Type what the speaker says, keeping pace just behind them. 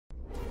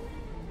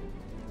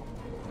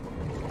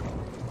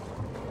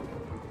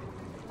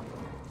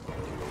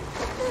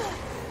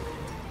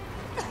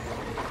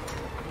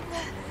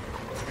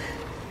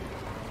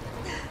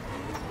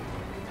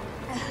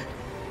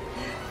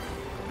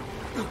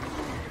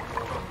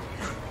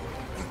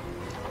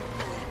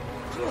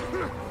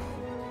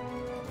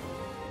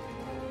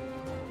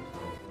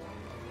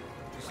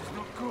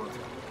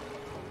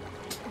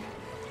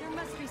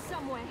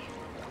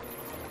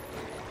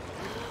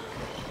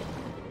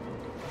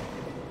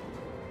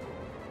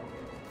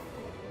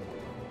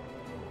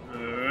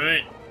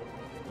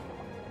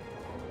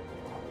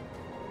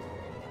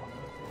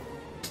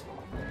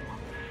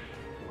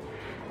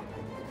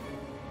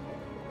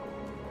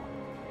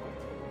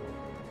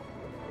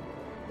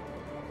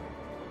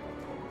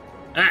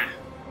Ah!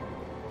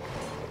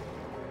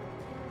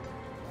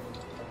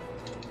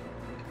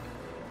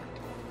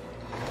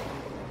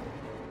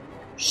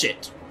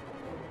 Shit.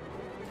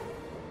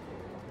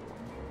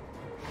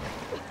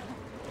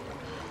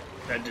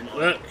 That didn't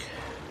work.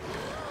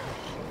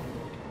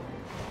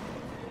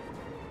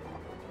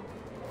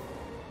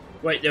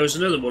 Wait, there was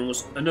another one.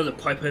 Was another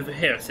pipe over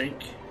here, I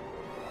think.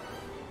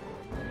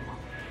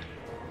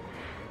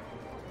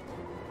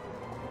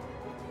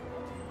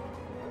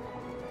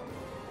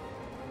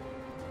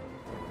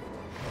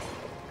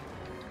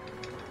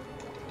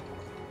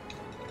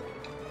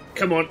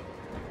 Come on.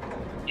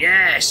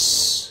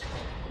 Yes!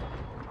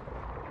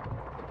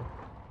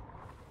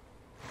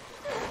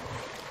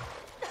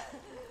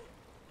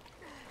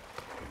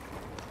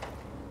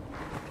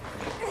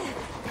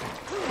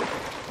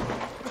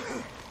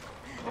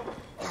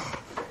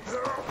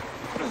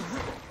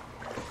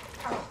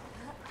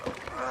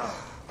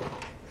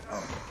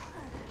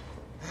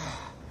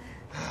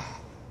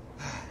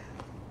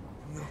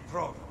 No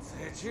problems,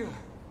 ain't you?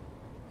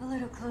 A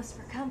little close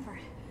for comfort.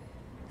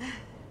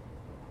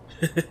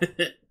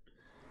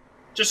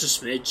 Just a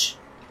smidge.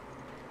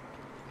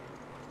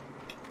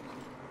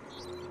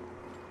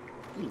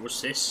 Ooh,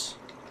 what's this?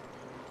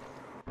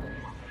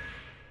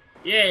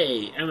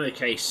 Yay! Ammo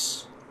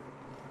case.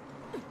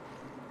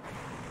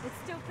 It's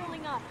still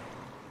filling up.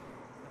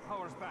 The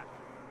power's back.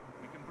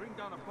 We can bring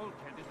down a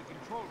bulkhead in the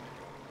control room.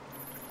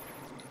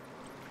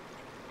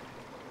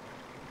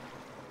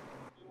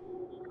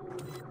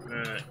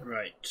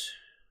 Right.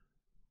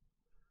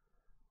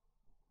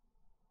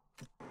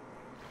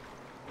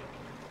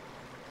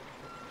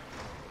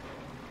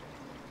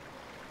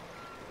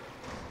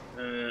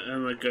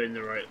 Am I going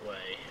the right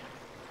way?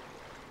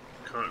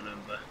 Can't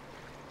remember.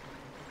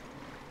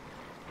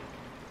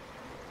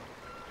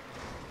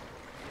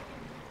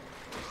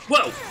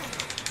 Whoa!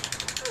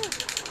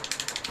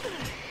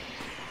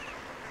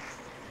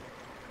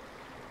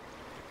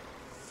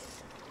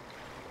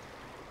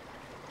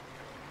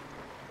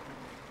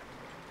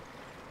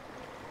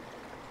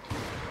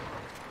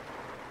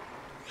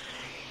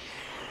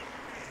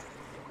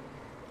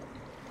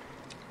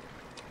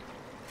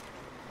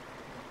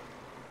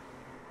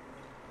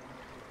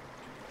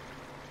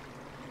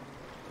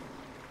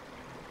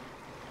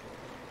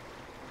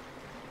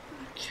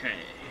 Okay.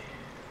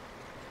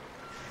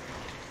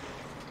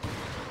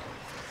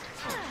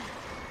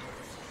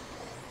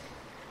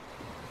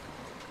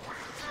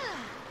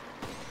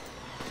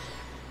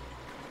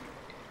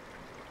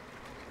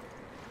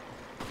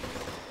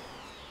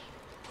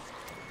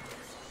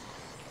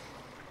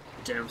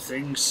 Damn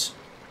things.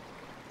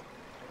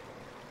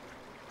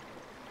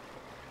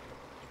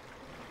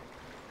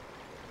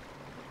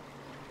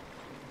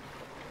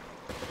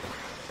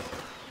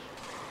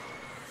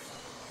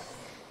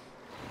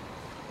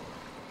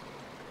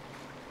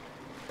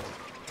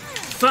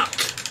 Fuck!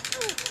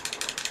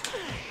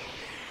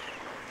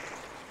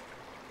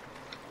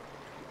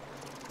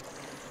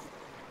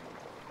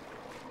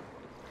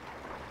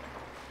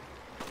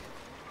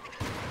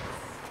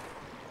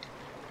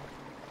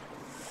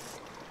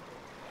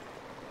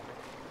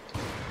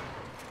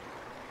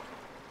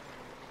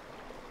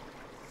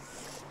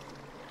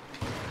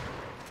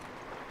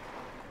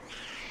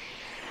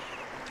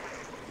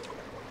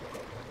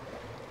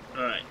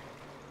 Alright.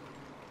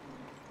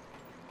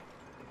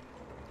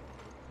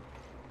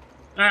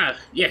 Ah,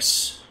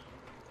 yes.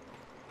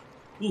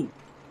 Ooh,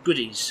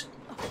 goodies.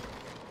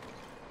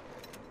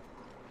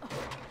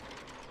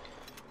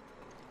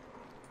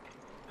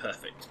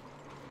 Perfect.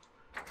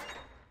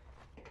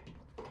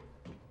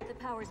 The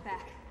power's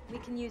back. We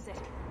can use it.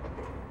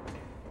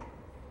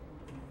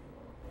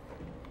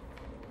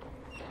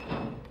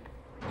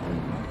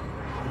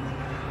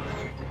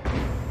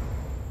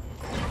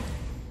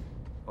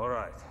 All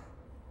right.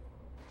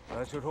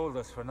 That should hold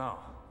us for now.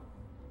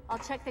 I'll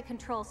check the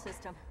control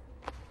system.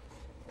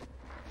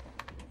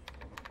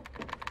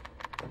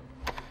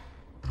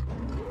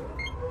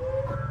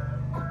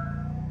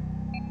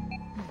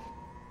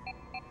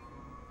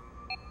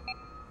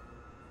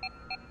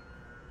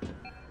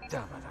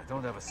 Damn it, I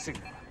don't have a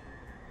signal.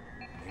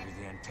 Maybe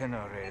the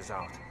antenna array is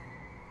out.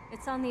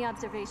 It's on the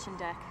observation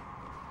deck.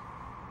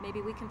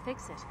 Maybe we can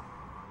fix it.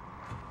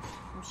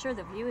 I'm sure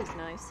the view is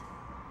nice.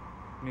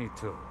 Me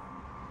too.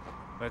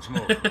 Let's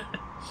move. The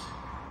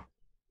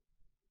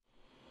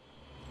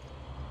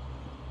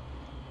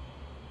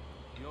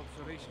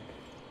observation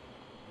deck.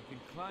 We can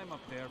climb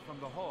up there from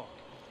the hall.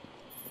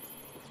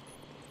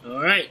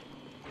 Alright.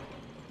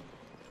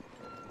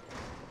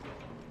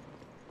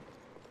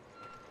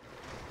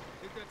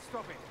 Did that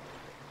stop it?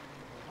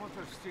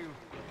 Water's still...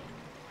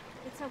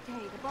 It's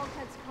okay. The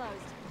bulkhead's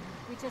closed.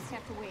 We just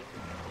have to wait.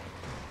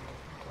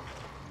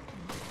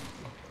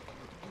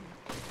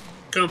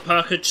 Come on,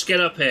 Parker, just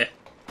get up here.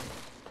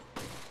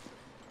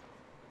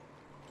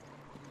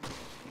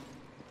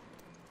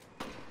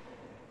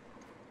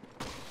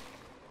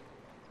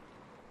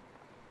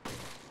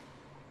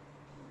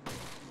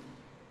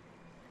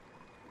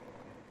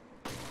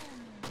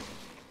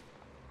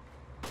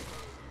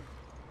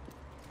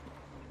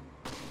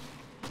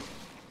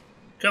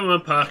 Come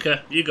on,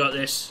 Parker. You got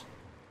this.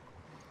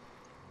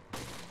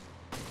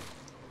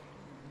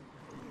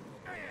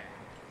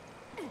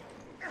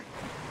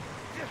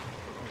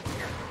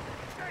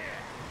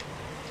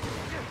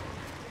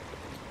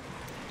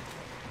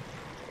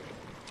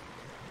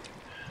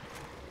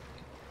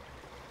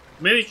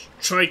 Maybe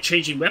try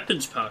changing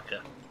weapons,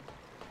 Parker.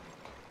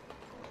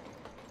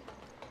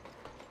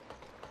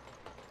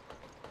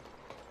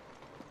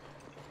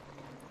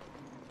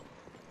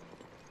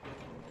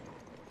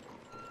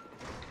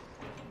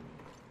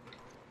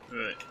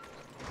 Right.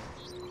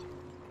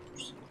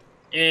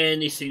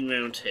 Anything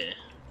around here?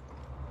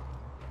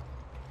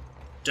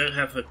 Don't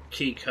have a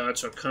key card,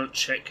 so I can't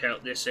check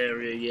out this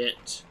area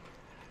yet.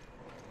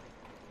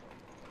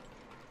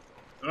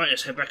 Alright,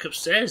 let's head back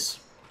upstairs.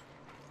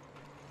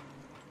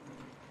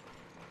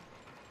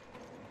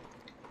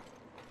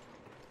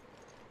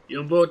 You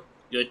on board?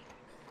 Good.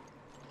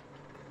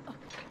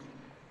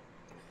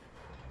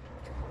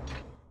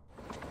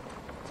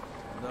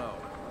 No.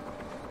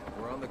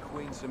 We're on the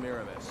Queen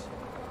Zenobia.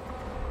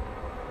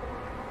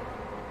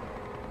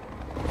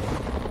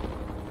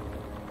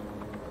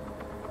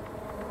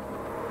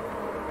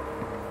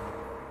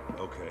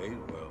 Okay,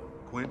 well,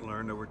 Quint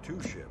learned there were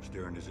 2 ships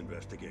during his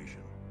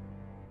investigation.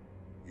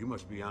 You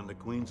must be on the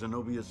Queen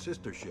Zenobia's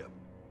sister ship.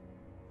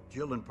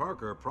 Jill and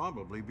Parker are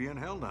probably being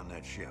held on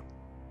that ship.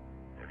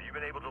 Have you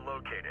been able to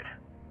locate it?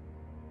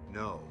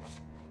 No,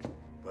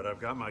 but I've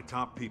got my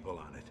top people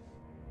on it.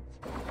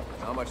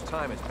 Not much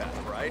time has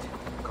passed, right?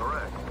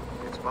 Correct.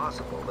 It's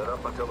possible that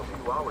up until a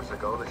few hours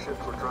ago, the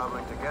ships were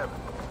traveling together.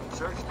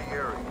 Search the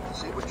area to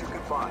see what you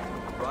can find.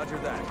 Roger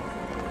that.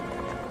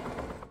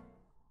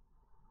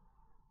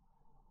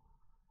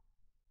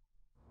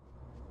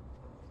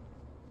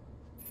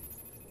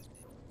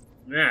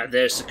 Ah,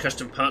 there's the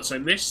custom parts I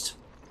missed.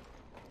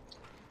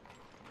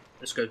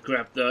 Let's go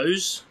grab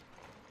those.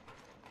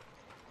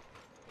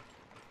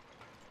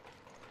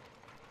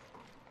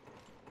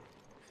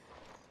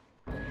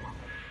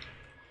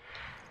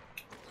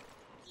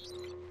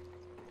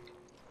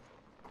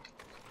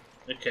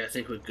 Okay, I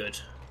think we're good.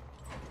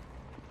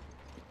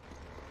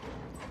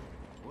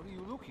 What are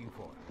you looking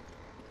for?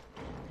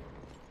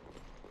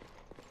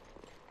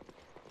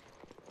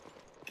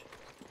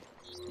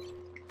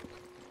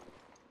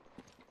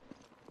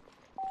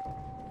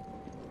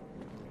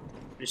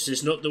 This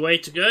is not the way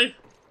to go.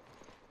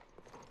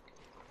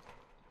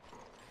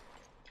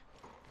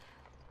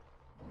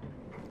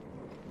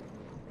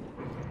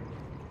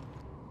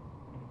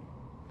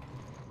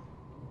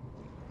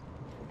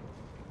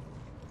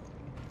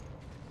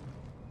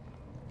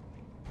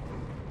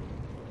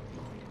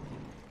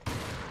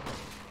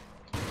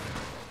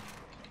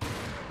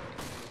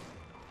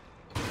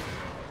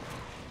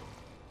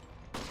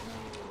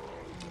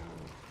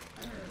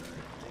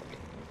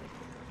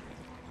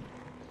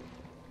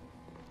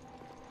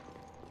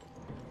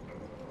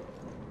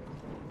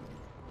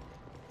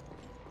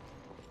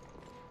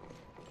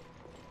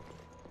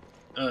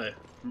 Oh,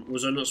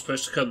 was I not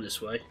supposed to come this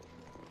way?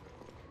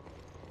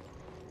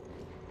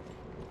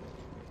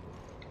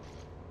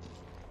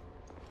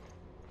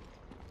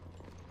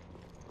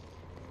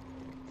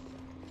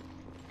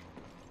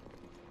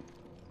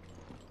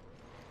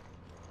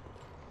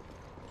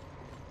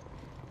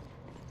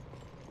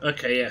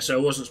 Okay, yeah, so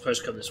I wasn't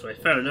supposed to come this way.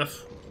 Fair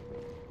enough.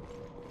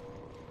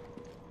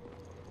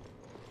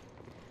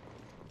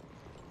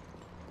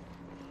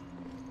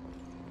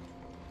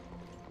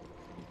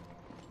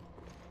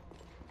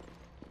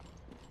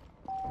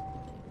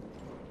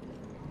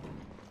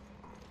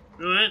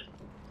 Alright.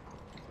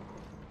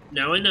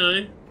 Now I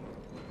know.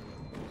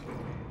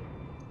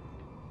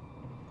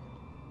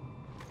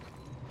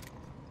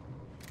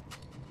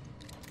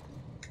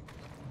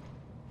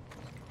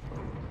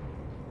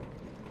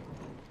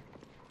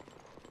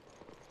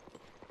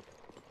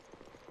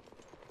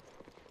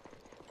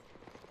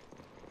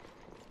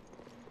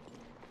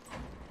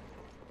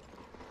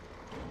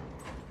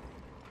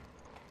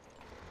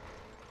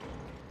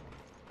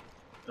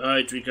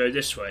 Alright, we go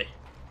this way.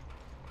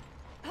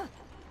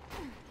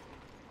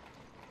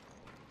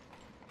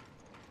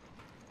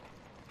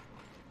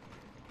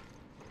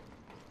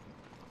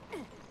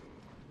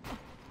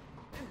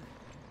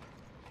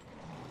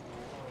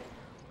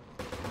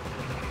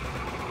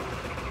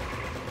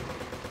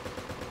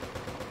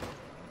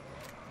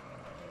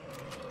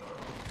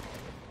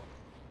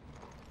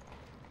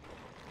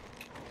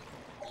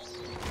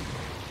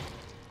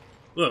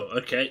 Whoa,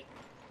 okay.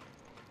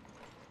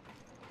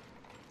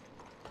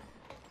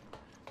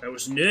 That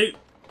was new. Any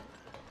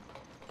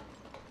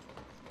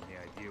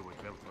idea what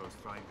Velcro's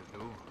trying to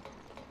do?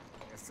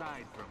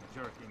 Aside from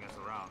jerking us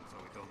around so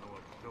we don't know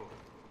what to do.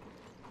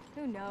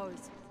 Who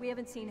knows? We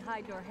haven't seen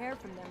hide nor hair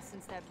from them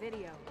since that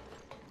video.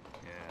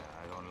 Yeah,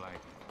 I don't like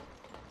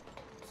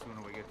it. The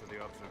sooner we get to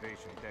the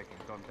observation deck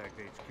and contact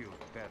HQ,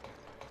 the better.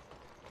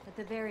 At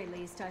the very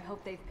least, I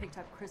hope they've picked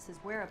up Chris's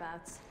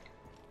whereabouts.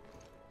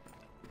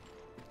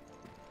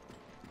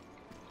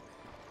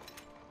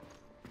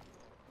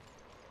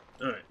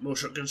 Alright, more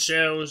shotgun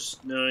shells.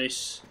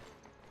 Nice.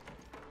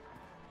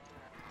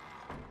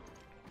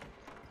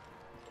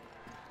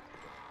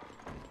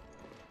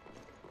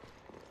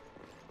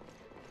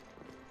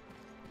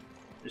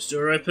 This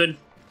door open?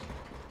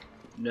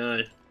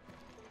 No.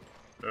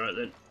 Alright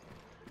then.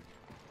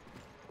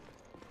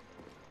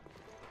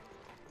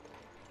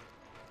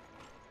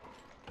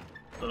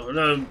 Oh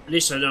no, at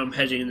least I know I'm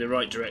heading in the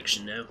right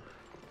direction now.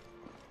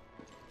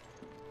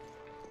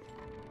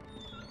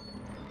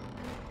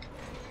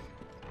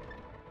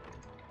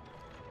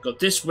 God,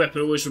 this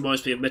weapon always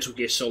reminds me of Metal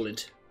Gear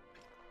Solid.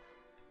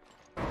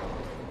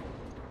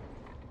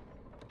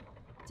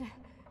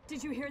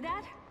 Did you hear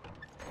that?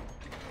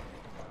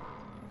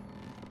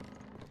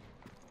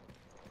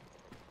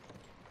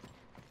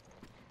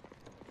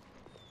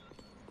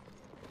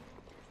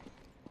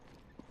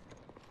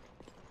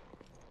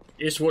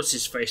 Is what's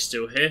his face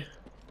still here?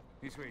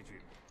 This way, Jim.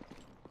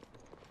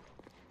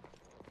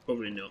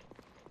 Probably not.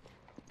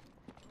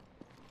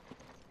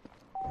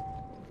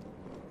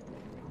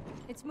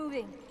 It's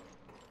moving.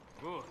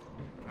 Good.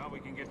 Now we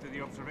can get to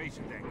the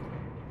observation deck.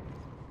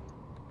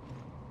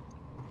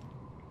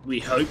 We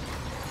hope.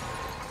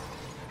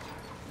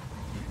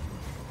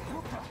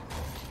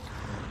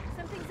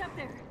 Something's up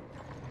there.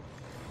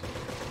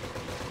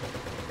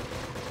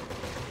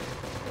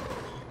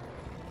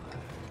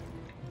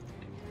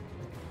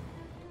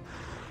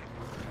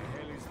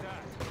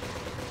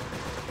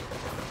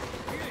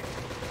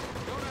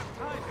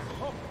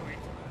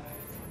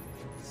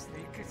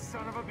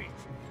 Son of a bitch!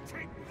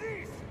 Take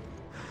this!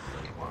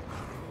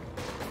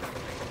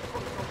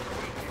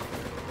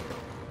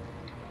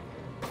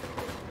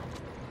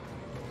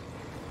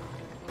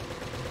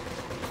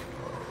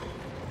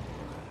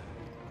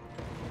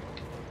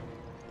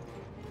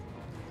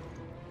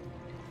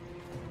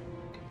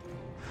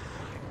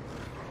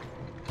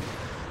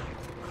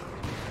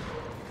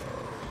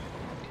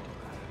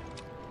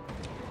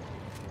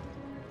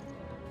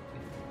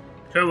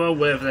 Come on,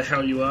 wherever the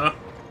hell you are.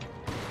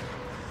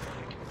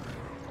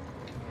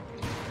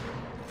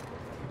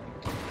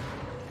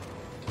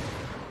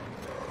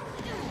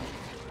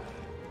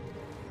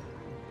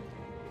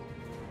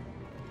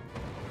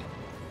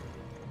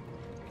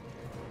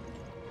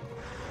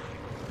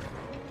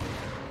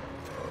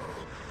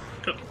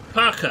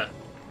 Parker!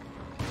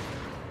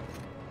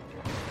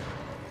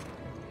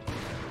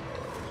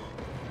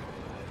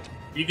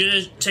 You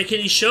gonna take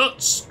any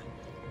shots?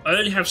 I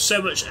only have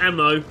so much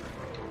ammo.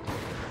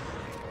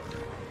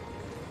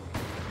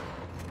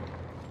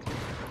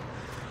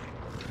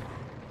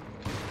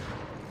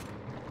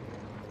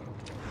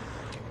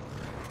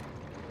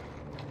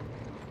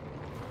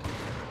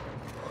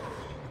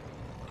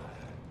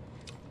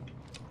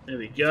 There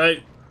we go.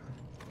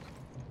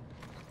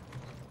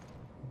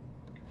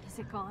 Is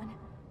it gone?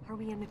 Are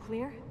we in the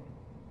clear?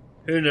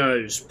 Who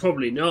knows?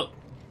 Probably not.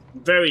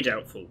 Very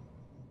doubtful.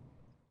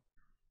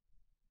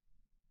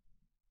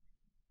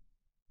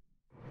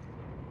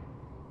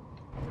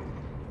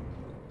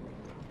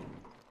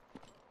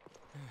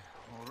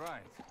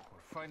 Alright,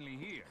 we're finally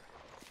here.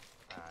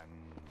 And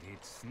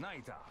it's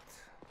night out.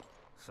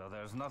 So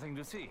there's nothing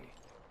to see.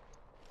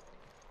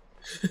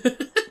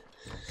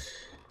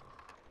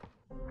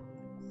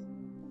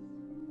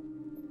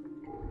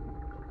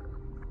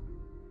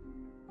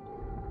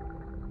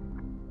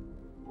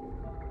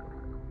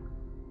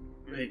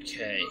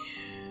 Okay.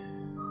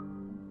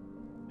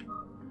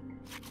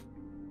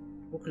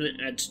 What can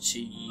I add to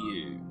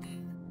you?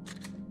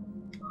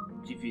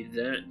 Give you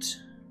that.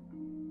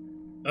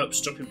 Up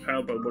stopping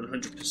power by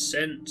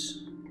 100%.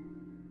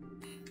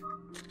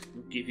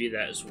 We'll give you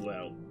that as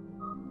well.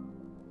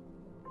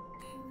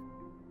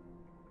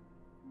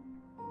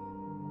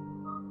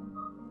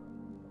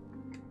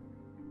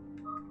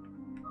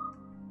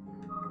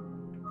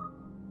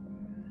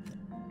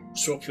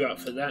 Swap you out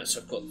for that,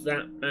 so I've got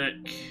that back.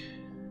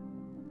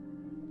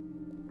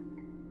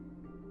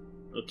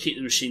 I'll keep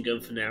the machine gun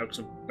for now because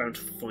I'm bound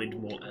to find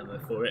more ammo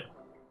for it.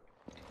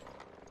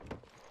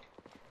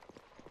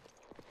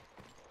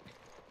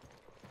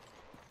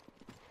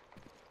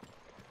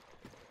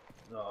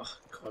 Oh,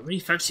 God, I really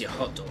fancy a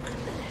hot dog. Is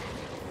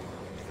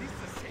this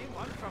the same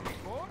one from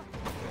before?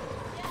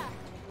 Yeah,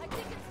 I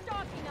think it's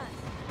stalking us.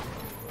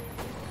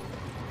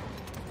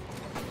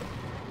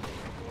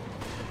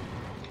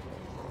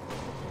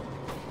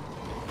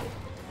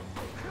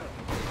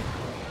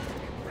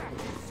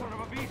 Son of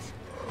a bitch!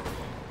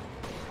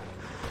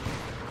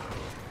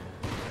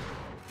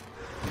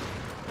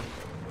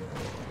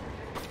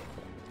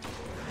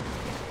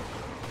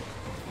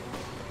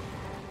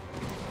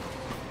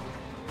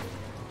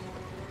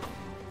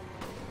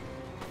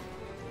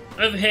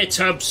 Over here,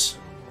 Tubbs.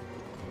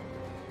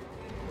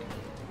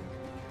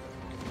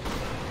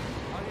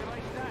 How do you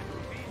like that,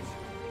 bitch?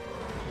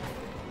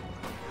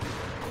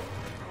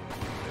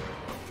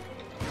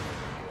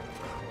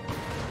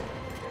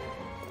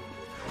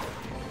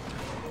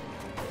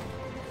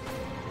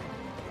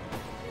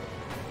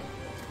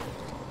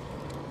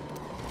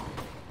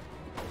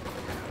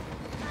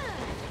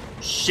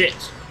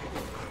 Shit.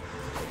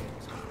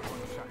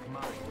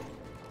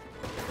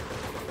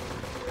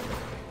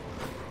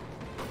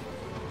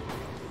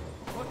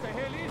 What the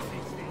hell is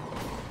this thing?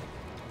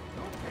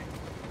 Okay.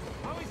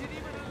 How is it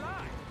even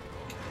alive?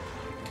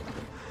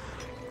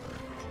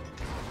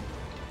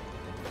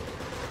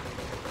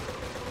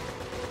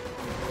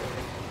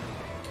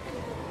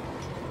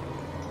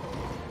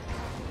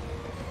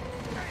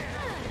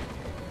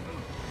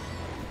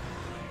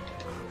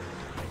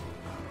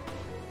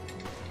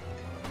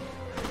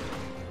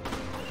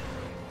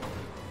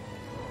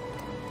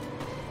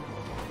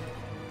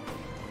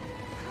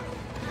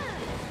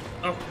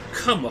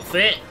 come off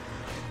it.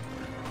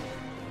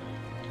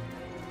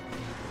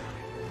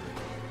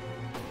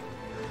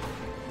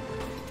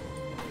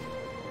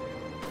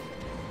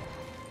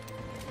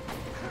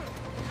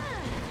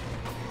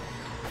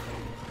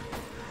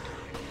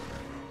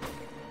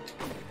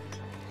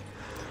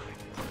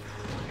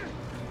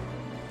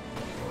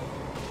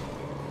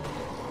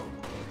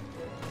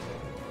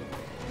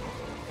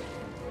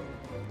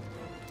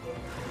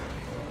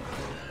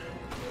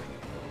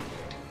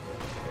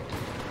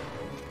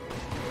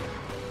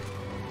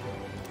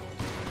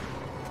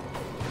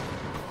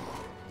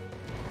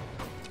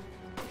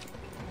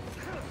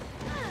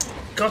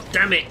 God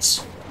damn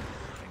it!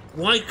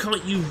 Why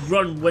can't you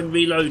run when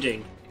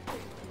reloading?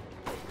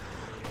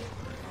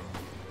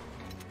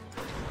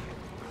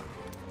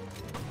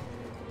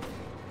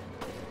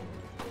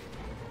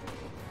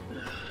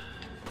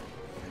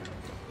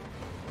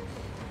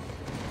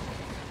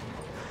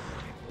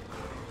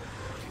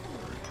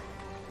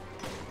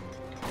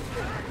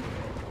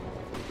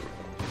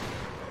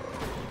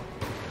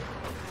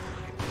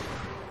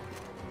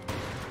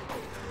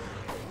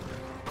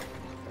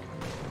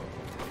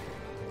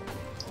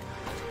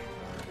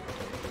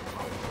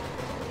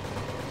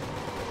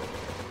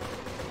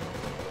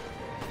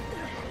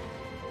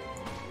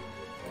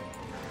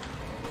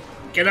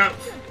 Get up!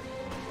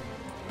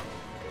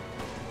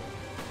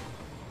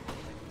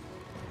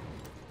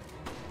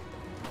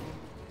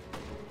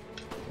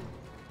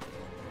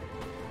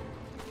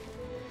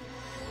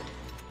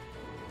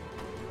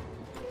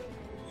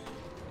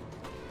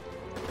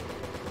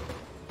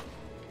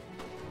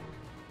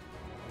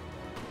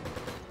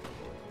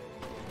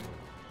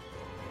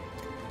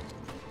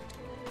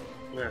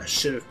 I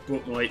should have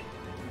brought my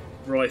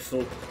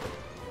rifle.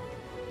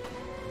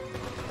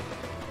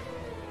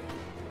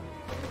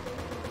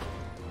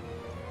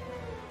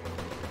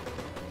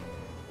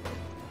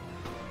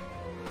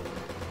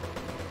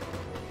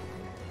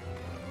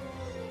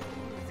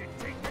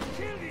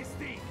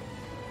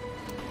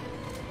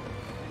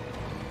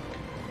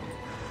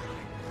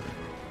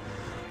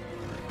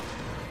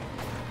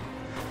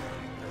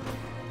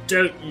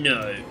 Don't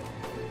know.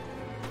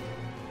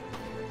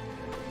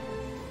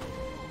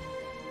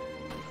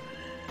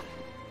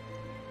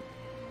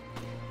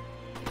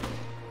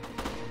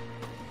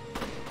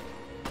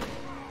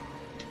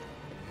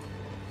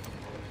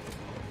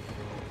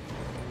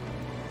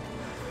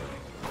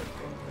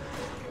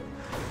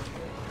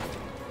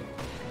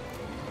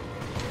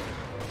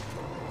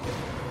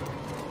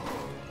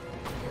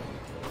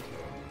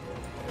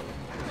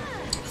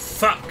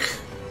 Fuck.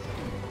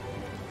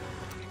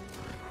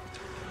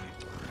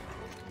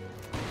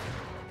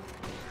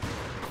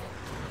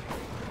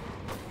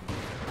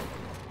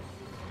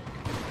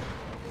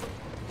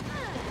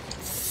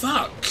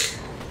 Fuck!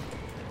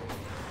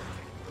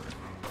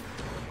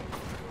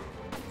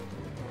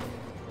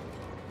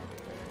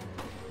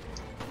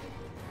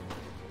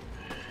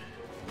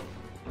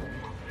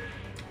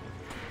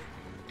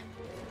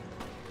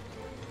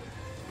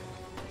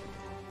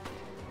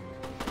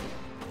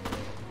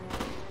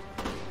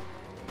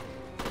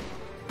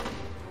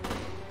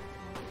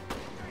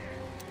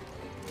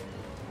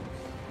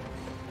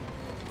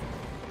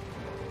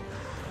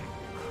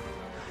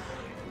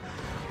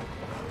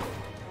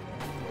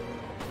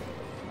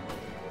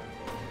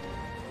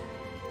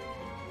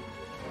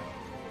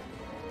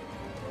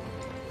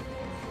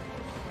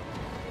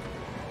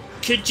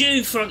 Could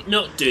you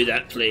not do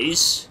that,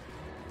 please?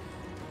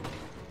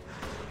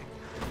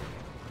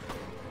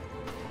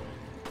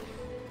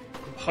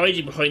 I'm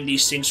hiding behind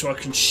these things so I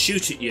can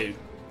shoot at you.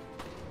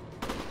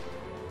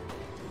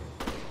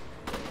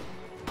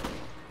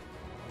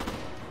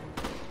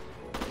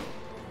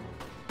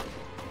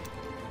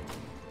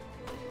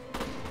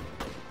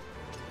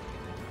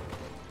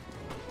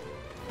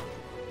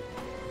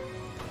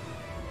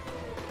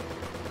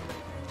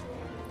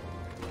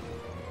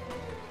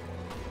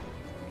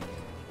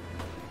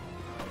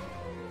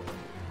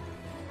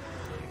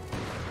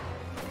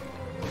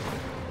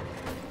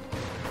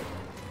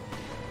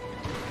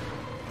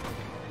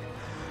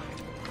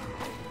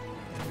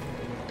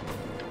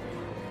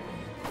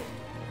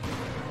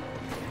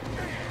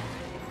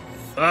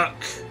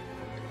 Fuck.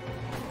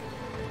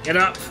 Get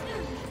up.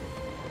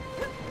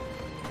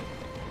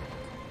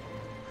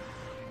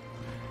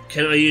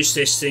 Can I use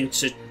this thing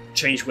to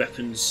change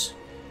weapons?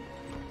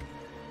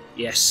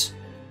 Yes.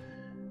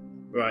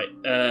 Right,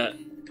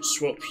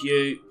 swap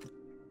you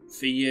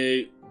for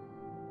you.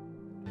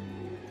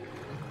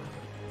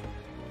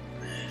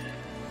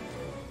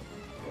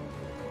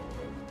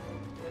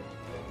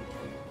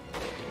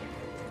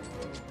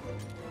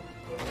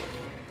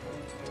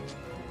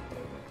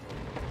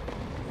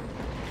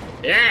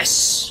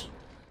 Yes!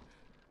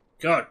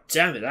 God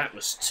damn it, that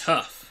was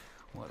tough.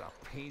 What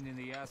a pain in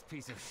the ass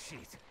piece of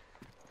shit.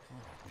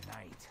 What a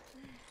night.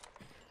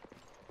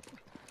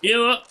 You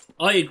know what?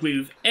 I agree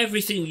with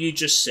everything you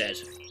just said.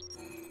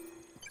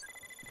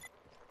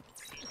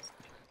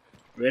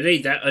 Really?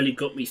 That only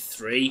got me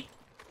 3?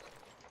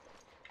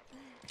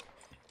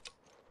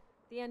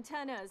 The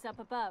antenna is up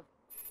above.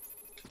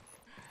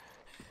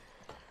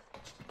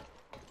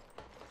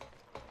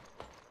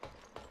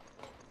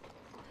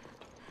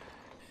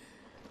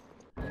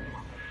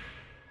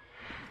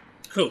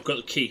 Cool, got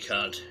the key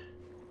card.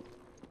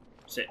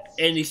 Is there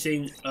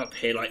anything up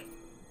here, like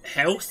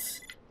health?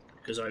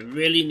 Because I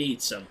really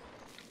need some.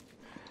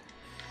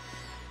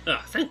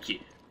 Ah, thank you.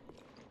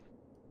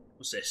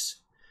 What's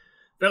this?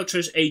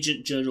 Veltro's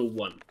Agent Journal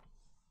 1.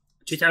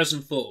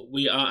 2004.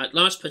 We are at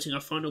last putting our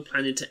final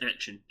plan into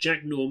action.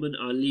 Jack Norman,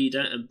 our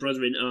leader and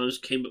brother-in-arms,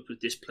 came up with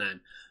this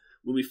plan.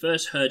 When we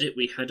first heard it,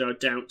 we had our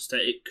doubts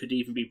that it could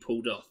even be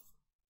pulled off.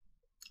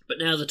 But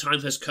now the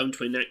time has come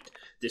to enact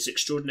this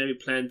extraordinary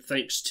plan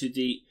thanks to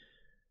the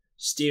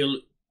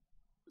steel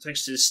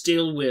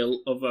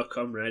will of our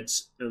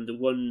comrades and the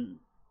one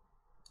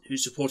who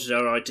supported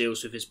our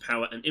ideals with his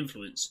power and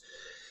influence.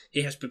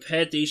 He has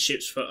prepared these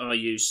ships for our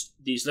use.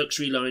 These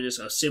luxury liners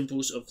are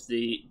symbols of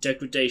the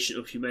degradation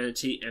of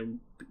humanity and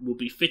will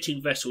be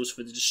fitting vessels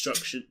for the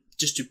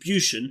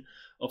distribution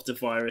of the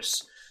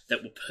virus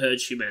that will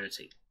purge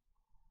humanity.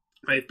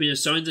 I have been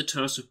assigned the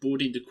task of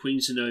boarding the Queen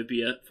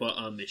Zenobia for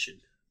our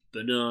mission.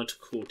 Bernard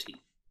Corti.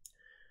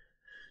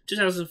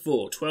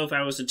 2004, 12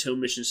 hours until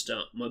mission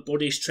start. My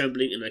body is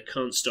trembling and I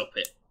can't stop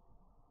it.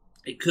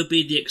 It could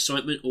be the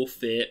excitement or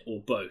fear or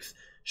both.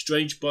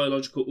 Strange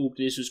biological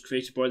organisms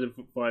created by the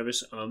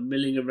virus are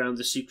milling around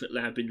the secret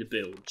lab in the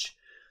bilge.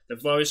 The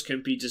virus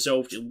can be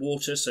dissolved in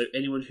water, so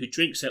anyone who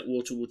drinks that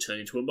water will turn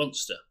into a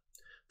monster.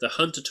 The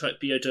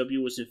Hunter-type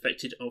BOW was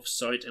infected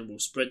off-site and will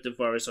spread the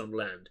virus on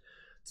land.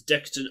 The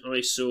decadent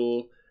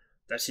eyesore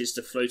that is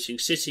the floating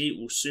city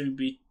will soon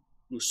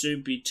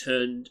be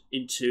turned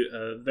into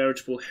a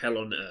veritable hell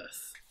on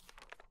earth.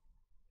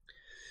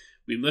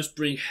 We must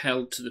bring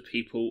hell to the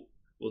people,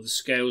 or the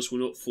scales will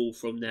not fall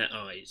from their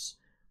eyes.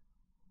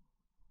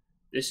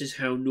 This is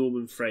how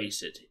Norman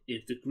phrased it.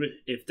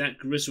 If that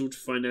grizzled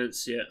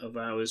financier of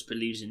ours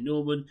believes in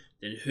Norman,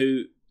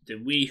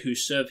 then we who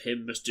serve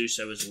him must do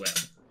so as well.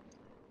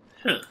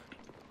 Huh.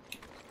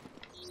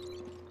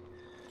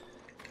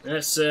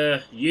 That's,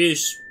 you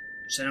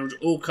sound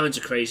all kinds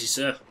of crazy,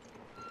 sir.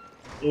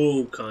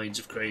 All kinds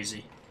of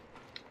crazy.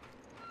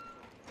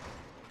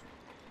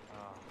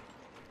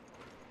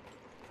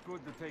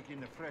 Good to take in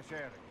the fresh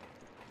air.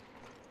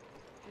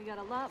 We got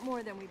a lot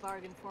more than we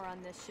bargained for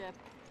on this ship.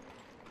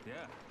 Yeah.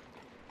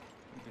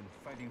 We've been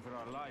fighting for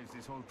our lives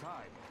this whole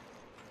time.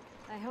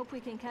 I hope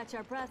we can catch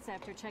our breaths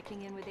after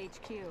checking in with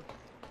HQ.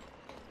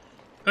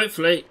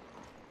 Hopefully.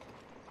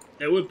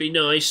 That would be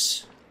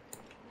nice.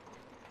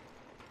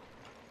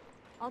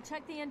 I'll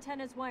check the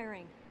antenna's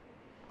wiring.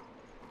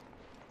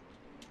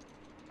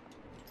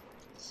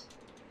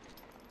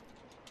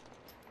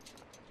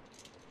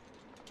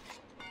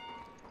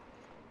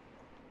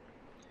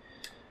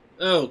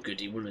 Oh,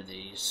 goody, one of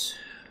these.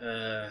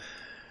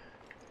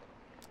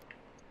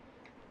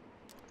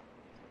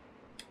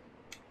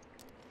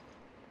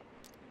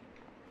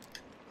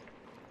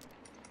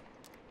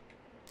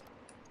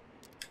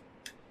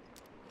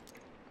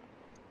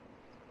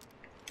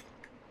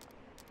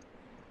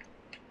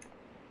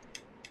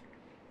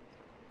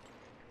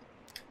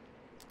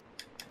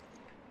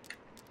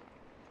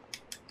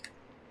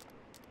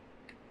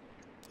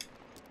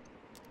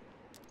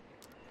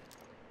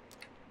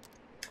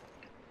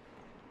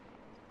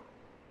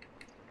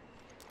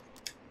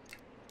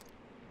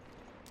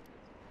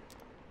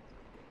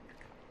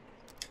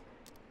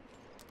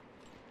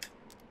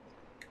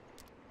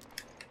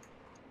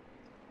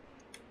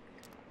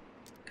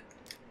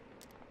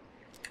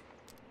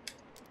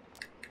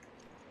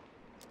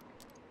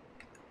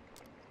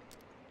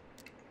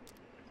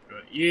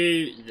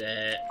 You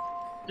there.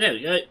 There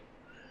we go.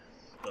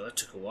 Well, that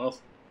took a while.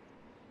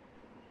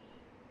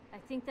 I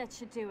think that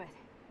should do it.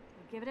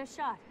 We'll give it a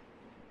shot.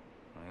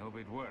 I hope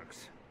it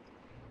works.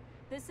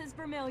 This is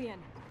Vermilion.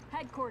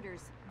 Headquarters.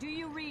 Do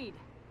you read?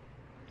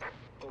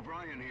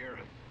 O'Brien here.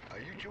 Are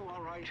you two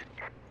all right?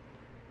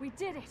 We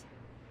did it!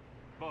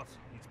 Boss,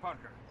 it's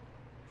Parker.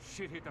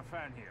 Shit hit the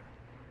fan here.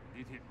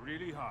 It hit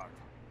really hard.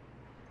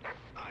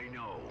 I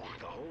know.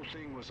 The whole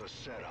thing was a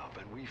setup,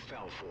 and we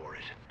fell for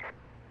it.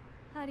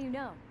 How do you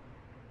know?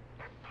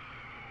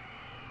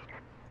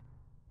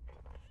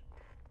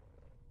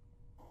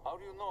 How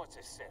do you know it's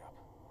a setup?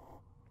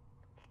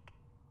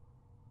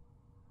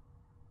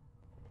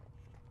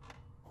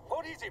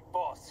 What is it,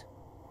 boss?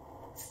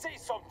 Say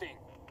something!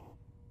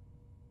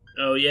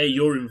 Oh yeah,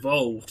 you're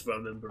involved, if I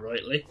remember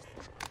rightly.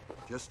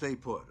 Just stay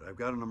put. I've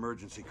got an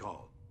emergency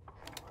call.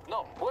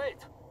 No,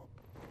 wait!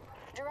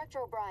 Director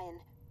O'Brien,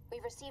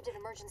 we've received an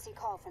emergency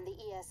call from the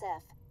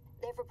ESF.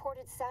 They've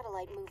reported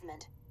satellite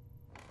movement.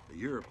 The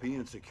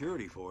European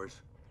Security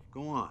Force?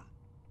 Go on.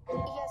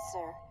 Yes,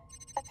 sir.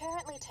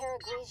 Apparently Terra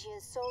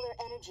Grigia's solar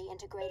energy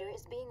integrator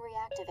is being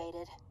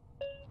reactivated.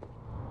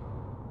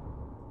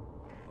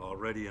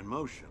 Already in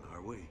motion,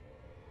 are we?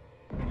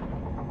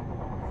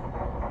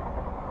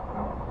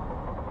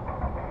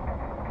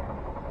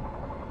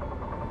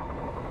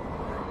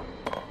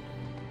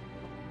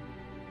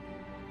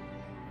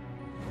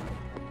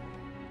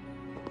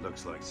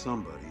 Looks like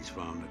somebody's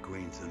found the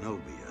Queen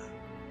Zenobia.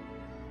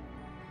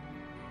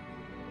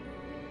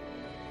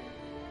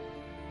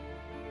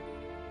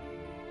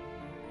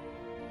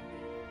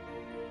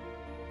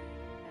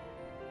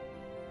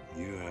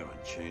 You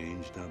haven't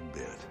changed a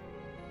bit.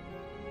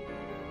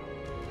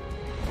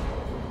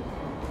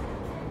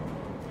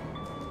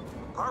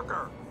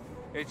 Parker!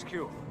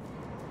 HQ,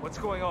 what's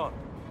going on?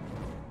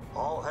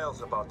 All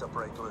hell's about to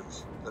break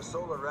loose. The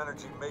solar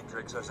energy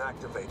matrix has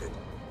activated.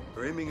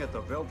 They're aiming at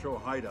the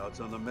Veltro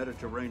hideouts on the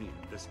Mediterranean,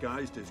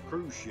 disguised as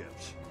cruise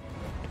ships.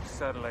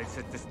 Satellites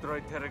that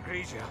destroyed Terra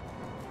Grigia.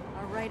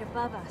 Are right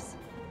above us.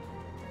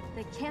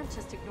 They can't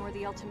just ignore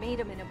the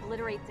ultimatum and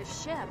obliterate the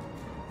ship.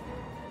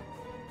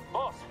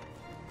 Boss,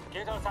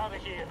 get us out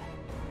of here.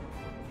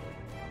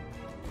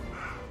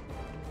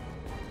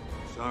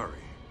 Sorry.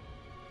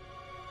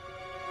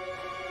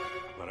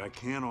 But I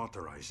can't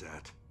authorize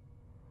that.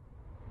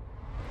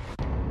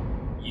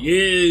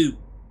 You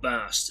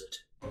bastard.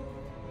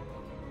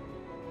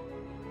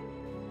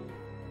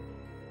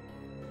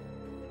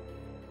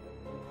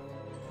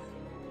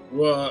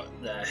 What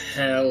the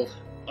hell?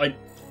 I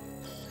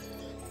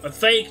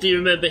vaguely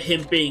remember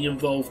him being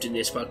involved in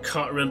this, but I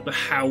can't remember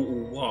how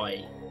or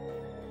why.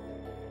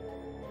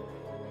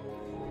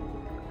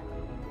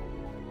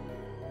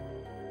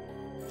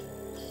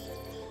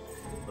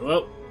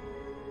 Well,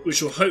 we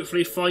shall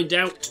hopefully find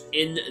out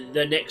in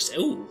the next...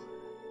 Ooh,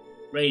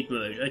 raid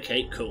mode.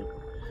 Okay, cool.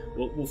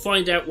 We'll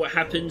find out what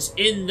happens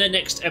in the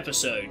next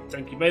episode.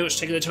 Thank you very much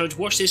for taking the time to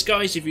watch this,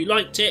 guys. If you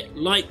liked it,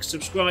 like,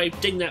 subscribe,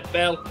 ding that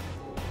bell.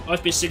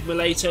 I've been Sigma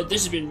Later,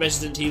 this has been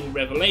Resident Evil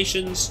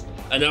Revelations,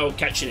 and I'll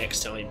catch you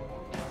next time.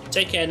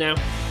 Take care now.